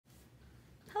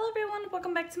everyone,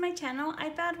 welcome back to my channel. I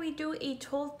thought we'd do a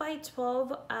 12 by 12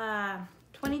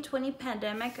 2020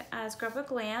 pandemic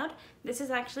scrapbook layout. This is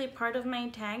actually part of my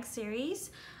tag series.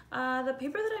 The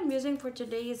paper that I'm using for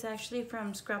today is actually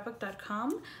from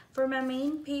scrapbook.com. For my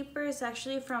main paper, it's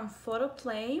actually from Photo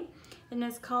Play, and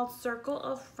it's called Circle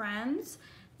of Friends.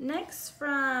 Next,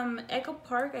 from Echo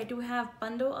Park, I do have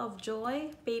Bundle of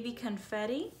Joy, Baby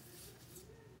Confetti.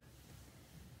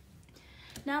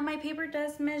 Now my paper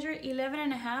does measure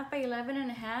 11.5 by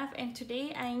 11.5, and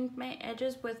today I inked my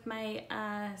edges with my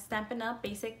Stampin' Up!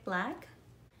 Basic Black.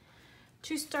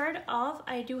 To start off,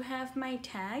 I do have my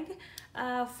tag.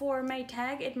 For my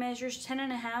tag, it measures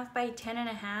 10.5 by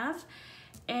 10.5,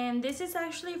 and this is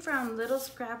actually from Little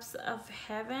Scraps of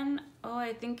Heaven. Oh,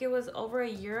 I think it was over a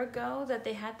year ago that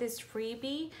they had this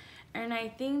freebie, and I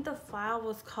think the file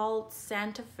was called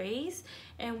Santa Face,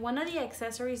 and one of the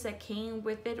accessories that came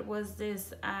with it was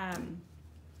this kind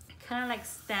of like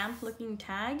stamp looking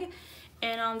tag,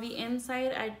 and on the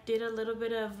inside I did a little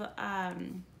bit of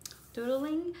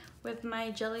doodling with my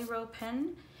Jelly Roll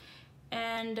pen,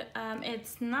 and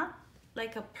it's not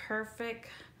like a perfect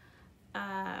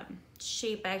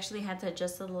shape. I actually had to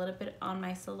adjust a little bit on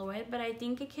my silhouette, but I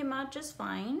think it came out just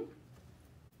fine.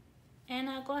 And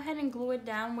I'll go ahead and glue it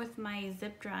down with my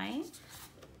zip dry.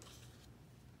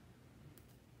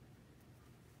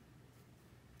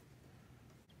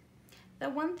 The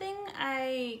one thing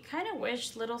I kind of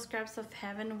wish Little Scraps of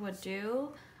Heaven would do,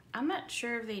 I'm not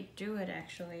sure if they do it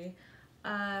actually.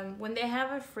 When they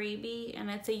have a freebie and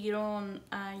let's say you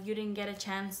didn't get a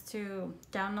chance to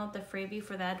download the freebie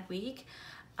for that week,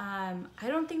 I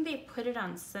don't think they put it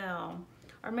on sale,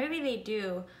 or maybe they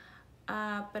do.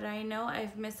 But I know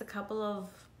I've missed a couple of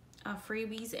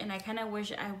freebies, and I kind of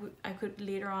wish I could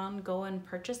later on go and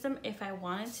purchase them if I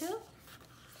wanted to.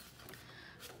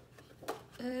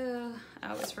 I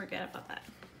always forget about that.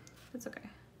 It's okay.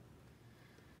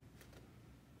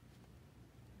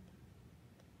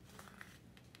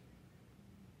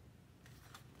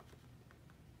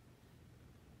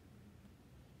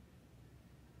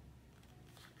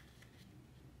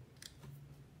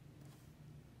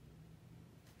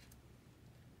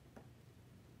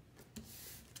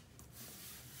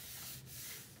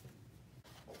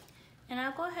 And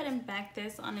I'll go ahead and back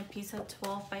this on a piece of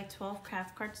 12 by 12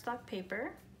 craft cardstock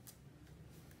paper.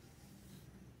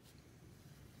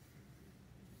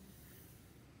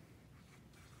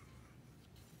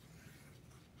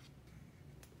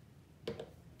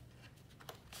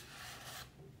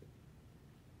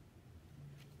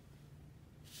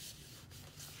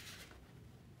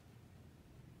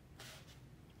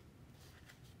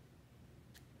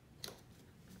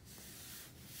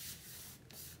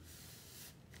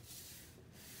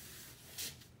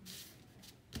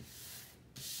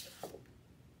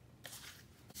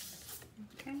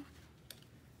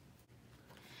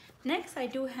 Next, I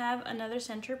do have another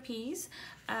centerpiece.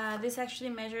 This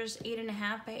actually measures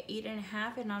 8.5 by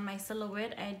 8.5, and on my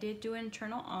silhouette, I did do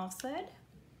internal offset.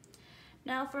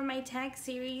 Now for my tag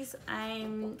series,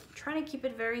 I'm trying to keep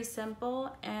it very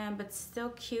simple but still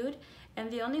cute.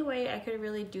 And the only way I could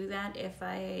really do that if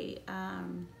I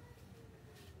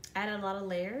add a lot of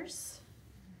layers.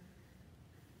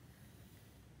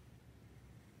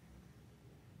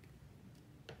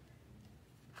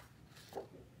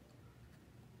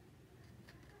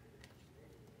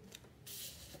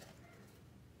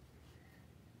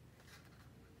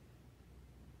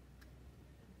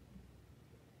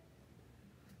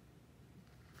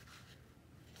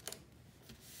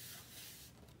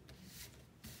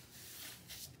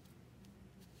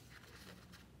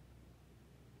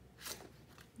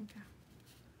 Okay.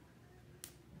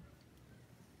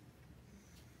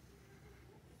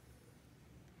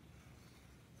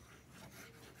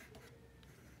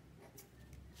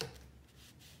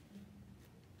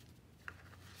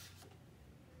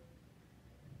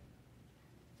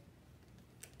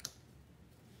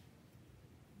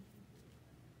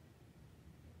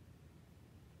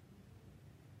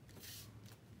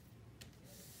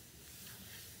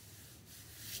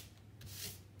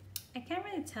 I can't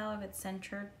really tell if it's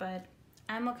centered, but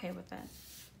I'm okay with that.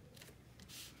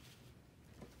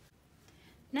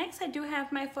 Next, I do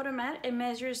have my photo mat. It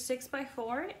measures 6 by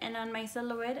 4, and on my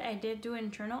silhouette, I did do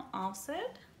internal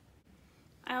offset.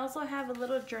 I also have a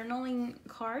little journaling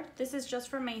card. This is just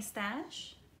for my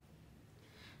stash.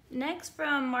 Next,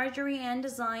 from Marjorie Ann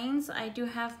Designs, I do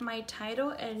have my title,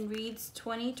 and reads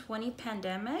 2020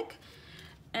 Pandemic.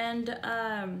 And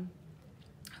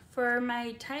for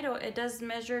my title, it does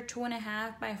measure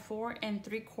 2.5 by 4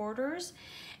 3/4,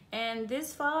 And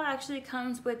this file actually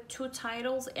comes with 2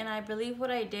 titles, and I believe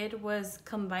what I did was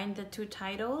combine the 2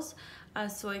 titles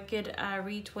so I could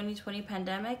read 2020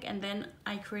 pandemic, and then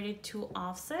I created 2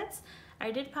 offsets.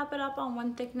 I did pop it up on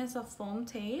 1 thickness of foam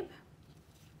tape.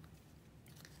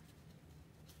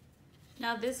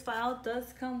 Now this file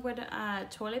does come with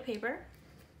toilet paper.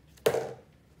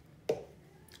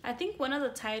 I think one of the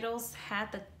titles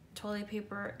had the toilet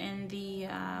paper in the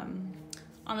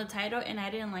on the title, and I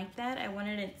didn't like that. I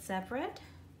wanted it separate.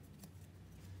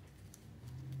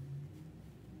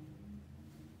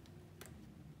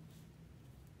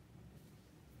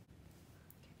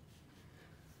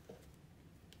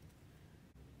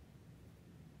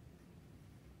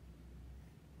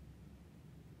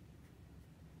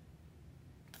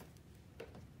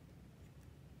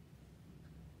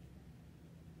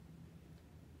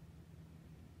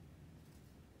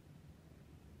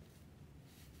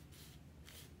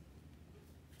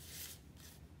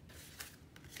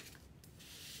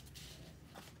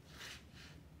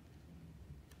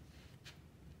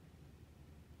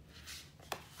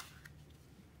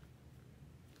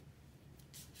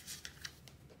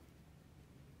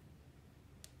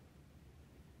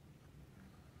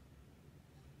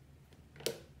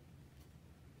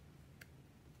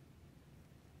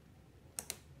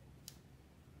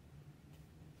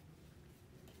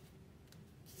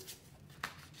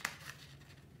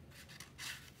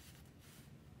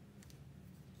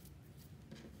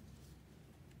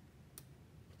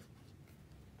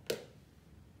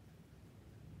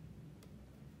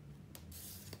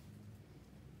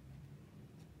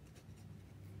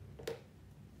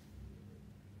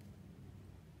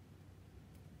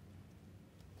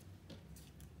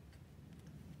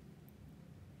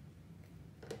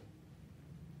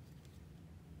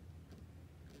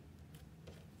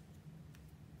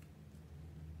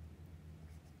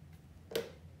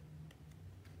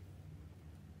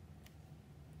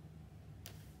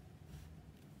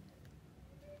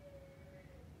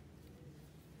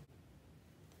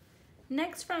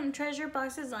 Next, from Treasure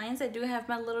Box Designs, I do have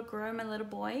my little girl and my little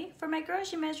boy. For my girl,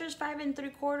 she measures 5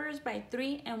 3/4 by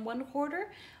 3 1/4.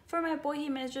 For my boy, he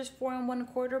measures 4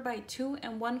 1/4 by 2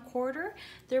 1/4.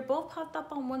 They're both popped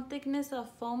up on 1 thickness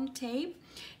of foam tape.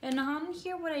 And on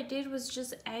here, what I did was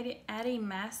just add a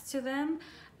mask to them.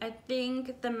 I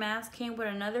think the mask came with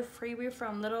another freebie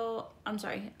from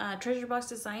Treasure Box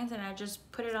Designs, and I just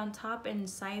put it on top and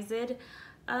sized it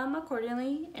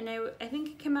accordingly. And I think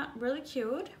it came out really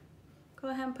cute. Go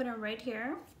ahead and put it right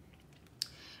here.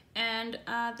 And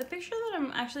the picture that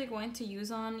I'm actually going to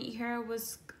use on here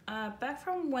was back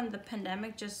from when the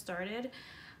pandemic just started.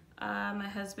 My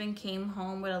husband came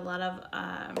home with a lot of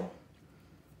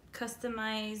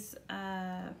customized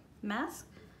masks.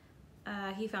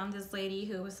 He found this lady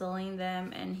who was selling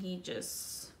them, and he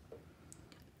just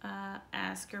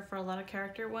asked her for a lot of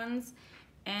character ones.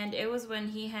 And it was when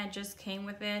he had just came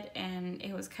with it, and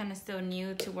it was kind of still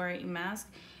new to wear a mask.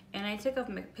 And I took a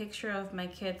picture of my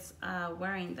kids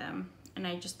wearing them, and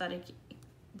I just thought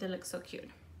they look so cute.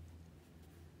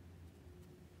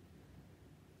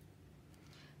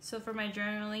 So for my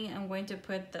journaling, I'm going to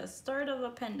put the start of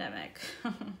a pandemic.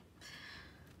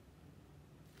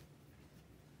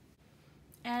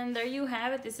 And there you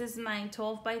have it. This is my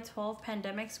 12 by 12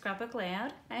 pandemic scrapbook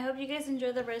layout. I hope you guys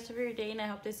enjoy the rest of your day, and I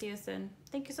hope to see you soon.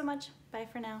 Thank you so much. Bye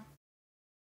for now.